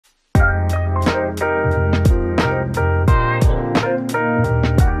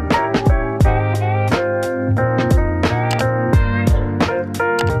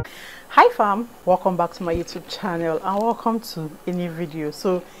fam, welcome back to my YouTube channel and welcome to a new video.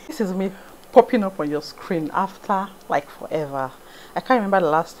 So this is me popping up on your screen after like forever. I can't remember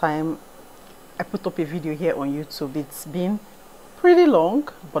the last time I put up a video here on YouTube. It's been pretty long,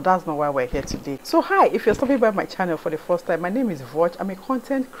 but that's not why we're here today. So hi, if you're stopping by my channel for the first time, my name is Kojie. I'm a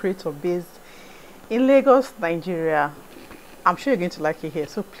content creator based in Lagos, Nigeria. I'm sure you're going to like it here,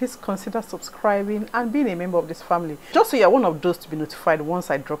 so please consider subscribing and being a member of this family, just so you're one of those to be notified once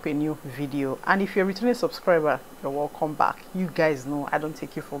I drop a new video. And if you're a returning subscriber, you're welcome back. You guys know I don't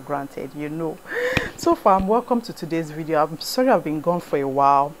take you for granted, you know. So fam, welcome to today's video. I'm sorry I've been gone for a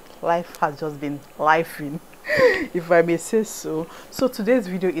while. Life has just been lifing, if I may say so. So today's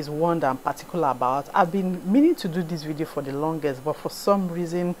video is one that I'm particular about. I've been meaning to do this video for the longest, but for some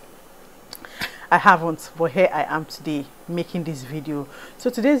reason I haven't, but here I am today making this video. So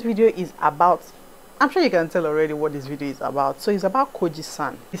today's video is about, I'm sure you can tell already what this video is about. So it's about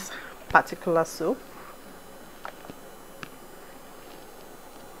Kojie-san, this particular soap.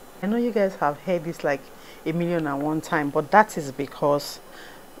 I know you guys have heard this like 1,000,001 times, but that is because,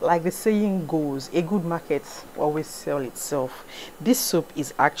 like the saying goes, a good market always sells itself. This soap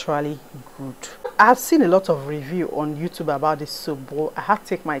is actually good. I've seen a lot of review on YouTube about this soap, but I have to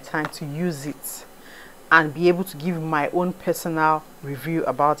take my time to use it and be able to give my own personal review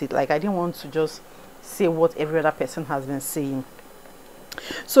about it. Like, I didn't want to just say what every other person has been saying.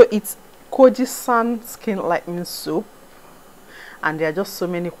 So it's Kojie-san skin lightening soap, and there are just so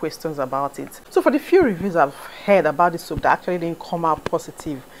many questions about it. So for the few reviews I've heard about this soap that actually didn't come out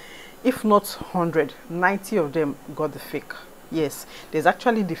positive, if not 100, 90 of them got the fake. Yes, there's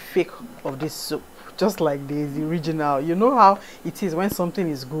actually the fake of this soap, just like there's the original. You know how it is when something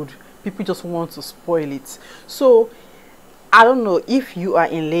is good, people just want to spoil it. So I don't know if you are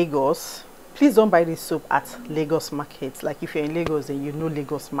in Lagos, please don't buy this soap at Lagos market. Like, if you're in Lagos, then you know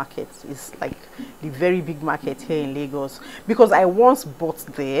Lagos market is like the very big market here in Lagos, because I once bought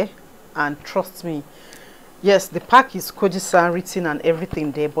there, and trust me, yes, the pack is Kojie-san written and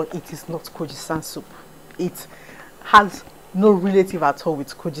everything there, but it is not Kojie-san soap. It has no relative at all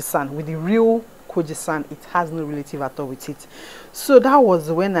with Kojie-san. With the real Kojie-san, it has no relative at all with it. So that was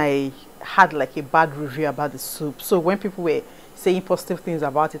when I had like a bad review about the soap. So when people were saying positive things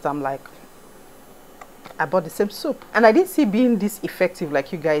about it, I'm like, I bought the same soap and I didn't see it being this effective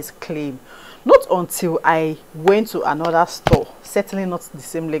like you guys claim. Not until I went to another store, certainly not the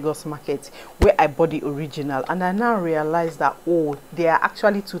same Lagos market, where I bought the original, and I now realized that, oh, there are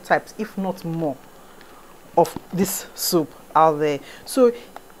actually two types, if not more, of this soap out there. So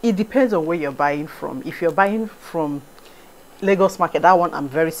it depends on where you're buying from. If you're buying from Lagos market, that one I'm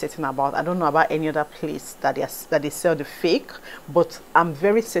very certain about. I don't know about any other place that they sell the fake, but I'm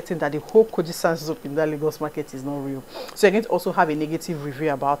very certain that the whole Kojie-san soap in that Lagos market is not real. So you're going to also have a negative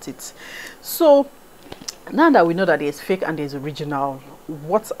review about it. So now that we know that there's fake and there's original,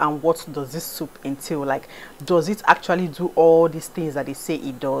 what does this soap entail? Like, does it actually do all these things that they say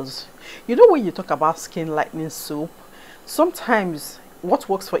it does? You know, when you talk about skin lightening soap, sometimes what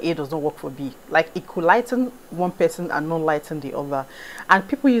works for A does not work for B. Like, it could lighten one person and not lighten the other. And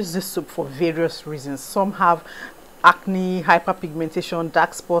people use this soap for various reasons. Some have acne, hyperpigmentation,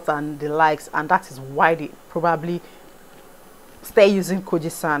 dark spots and the likes, and that is why they probably stay using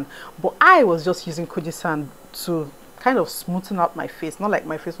Kojie-san. But I was just using Kojie-san to kind of smoothen out my face. Not like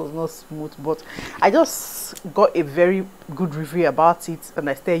my face was not smooth, but I just got a very good review about it and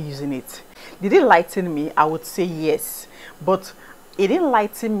I started using it. Did it lighten me? I would say yes, but it didn't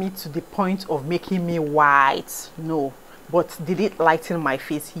lighten me to the point of making me white, no. But did it lighten my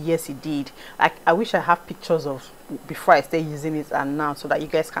face? Yes, it did. Like, I wish I have pictures of before I started using it and now, so that you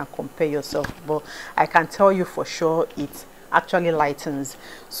guys can compare yourself. But I can tell you for sure it actually lightens.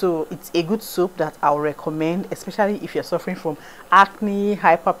 So it's a good soap that I'll recommend, especially if you're suffering from acne,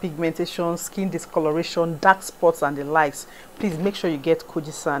 hyperpigmentation, skin discoloration, dark spots and the likes. Please make sure you get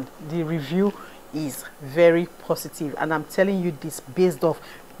Kojie-san. The review is very positive, and I'm telling you this based off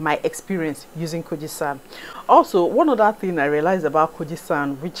my experience using Kojie-san. Also, one other thing I realized about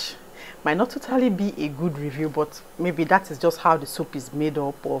Kojie-san, which might not totally be a good review, but maybe that is just how the soap is made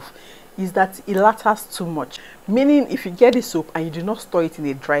up of, is that it latters too much. Meaning, if you get the soap and you do not store it in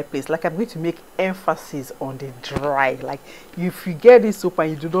a dry place, like, I'm going to make emphasis on the dry. Like, if you get this soap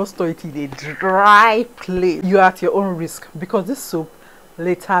and you do not store it in a dry place, you're at your own risk, because this soap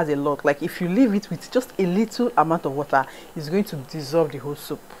latters a lot. Like, if you leave it with just a little amount of water, it's going to dissolve the whole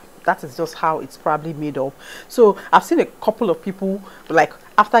soap. That is just how it's probably made up. So I've seen a couple of people, like,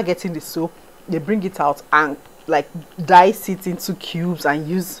 after getting the soap, they bring it out and like dice it into cubes and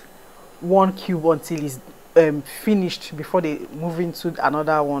use one cube until it's finished before they move into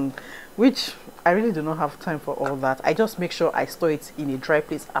another one, which I really do not have time for all that. I just make sure I store it in a dry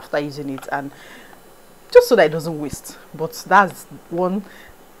place after using it, and just so that it doesn't waste. But that's one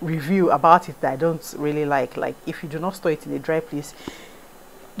review about it that I don't really like. Like, if you do not store it in a dry place,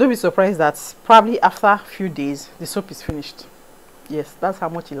 don't be surprised that probably after a few days the soap is finished. Yes, that's how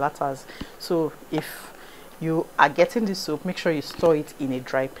much it latters. So if you are getting this soap, make sure you store it in a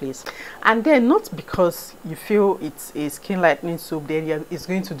dry place. And then, not because you feel it's a skin lightening soap, then it's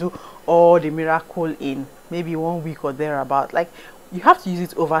going to do all the miracle in maybe 1 week or thereabout. Like, you have to use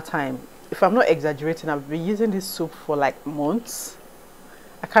it over time. If I'm not exaggerating, I've been using this soap for like months.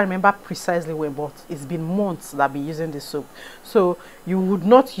 I can't remember precisely when, but it's been months that I've been using this soap. So you would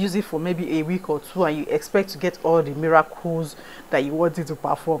not use it for maybe a week or two and you expect to get all the miracles that you want it to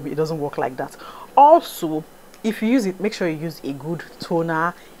perform. It doesn't work like that. Also, if you use it, make sure you use a good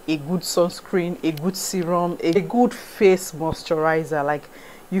toner, a good sunscreen, a good serum, a good face moisturizer. Like,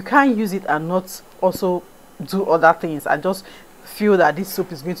 you can't use it and not also do other things and just feel that this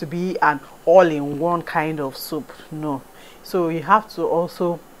soap is going to be an all-in-one kind of soap. No. So you have to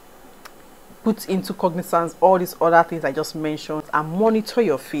also put into cognizance all these other things I just mentioned and monitor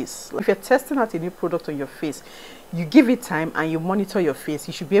your face. If you're testing out a new product on your face, you give it time and you monitor your face.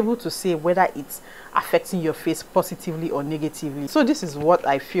 You should be able to say whether it's affecting your face positively or negatively. So this is what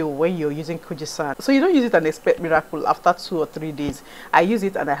I feel when you're using Kojie Sand. So you don't use it and expect miracle after 2 or 3 days. I use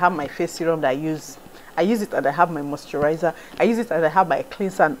it and I have my face serum that I use it and I have my moisturizer. I use it and I have my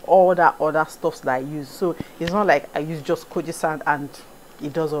cleanser and all that other stuff that I use. So it's not like I use just Kojie Sand and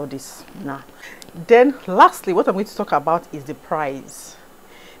it does all this. Nah. Then lastly, what I'm going to talk about is the price.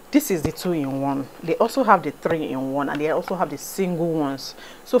 This is the 2-in-1. They also have the 3-in-1 and they also have the single ones.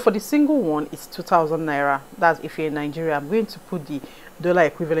 So for the single one, it's 2,000 naira. That's if you're in Nigeria. I'm going to put the dollar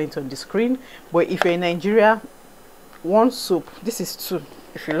equivalent on the screen. But if you're in Nigeria, one soap, this is 2.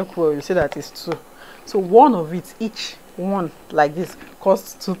 If you look well, you see that it's 2. So one of it, each one like this,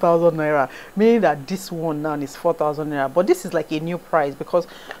 costs 2,000 naira, meaning that this one now is 4,000 naira. But this is like a new price because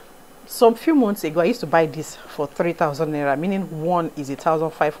some few months ago I used to buy this for 3,000 naira, meaning one is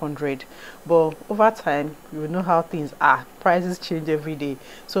 1,500. But over time, you know how things are, prices change every day.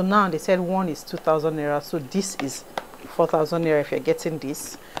 So now they said one is 2,000 naira, so this is 4,000 naira if you're getting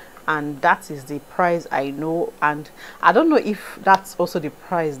this. And that is the price I know, and I don't know if that's also the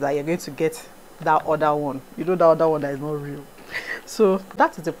price that you're going to get that other one. You know, that other one that is not real. So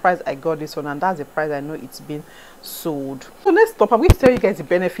that is the price I got this one, and that's the price I know it's been sold. So let's stop. I'm going to tell you guys the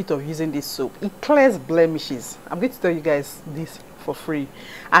benefit of using this soap. It clears blemishes. I'm going to tell you guys this for free.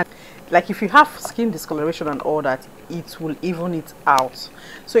 And like, if you have skin discoloration and all that, it will even it out.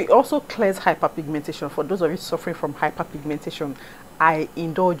 So it also clears hyperpigmentation. For those of you suffering from hyperpigmentation, I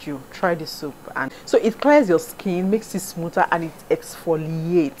indulge you, try this soap. And so it clears your skin, makes it smoother, and it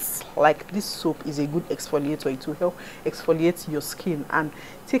exfoliates. Like, this soap is a good exfoliator. It will help exfoliate your skin and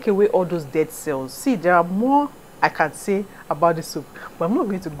take away all those dead cells. See, there are more I can say about this soap, but I'm not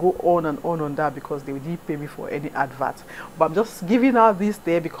going to go on and on that because they didn't pay me for any advert. But I'm just giving out this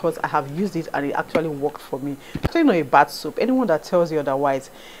there because I have used it and it actually worked for me. It's actually not a bad soap. Anyone that tells you otherwise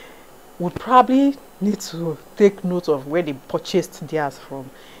would probably need to take note of where they purchased theirs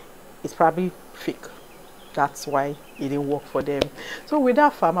from. It's probably fake. That's why it didn't work for them. So with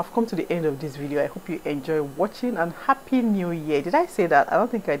that, fam, I've come to the end of this video. I hope you enjoy watching, and Happy New Year. Did I say that? I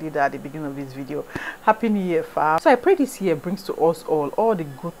don't think I did that at the beginning of this video. Happy New Year, fam. So I pray this year brings to us all the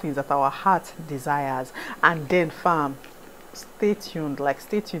good things that our heart desires. And then, fam, stay tuned. Like,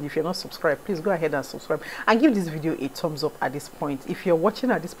 stay tuned. If you're not subscribed, please go ahead and subscribe and give this video a thumbs up at this point. If you're watching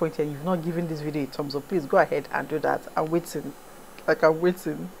at this point and you've not given this video a thumbs up, please go ahead and do that. I'm waiting. Like, I'm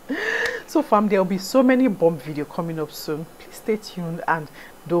waiting. So fam, there'll be so many bomb video coming up soon. Please stay tuned and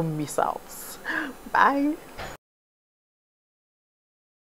don't miss out. Bye.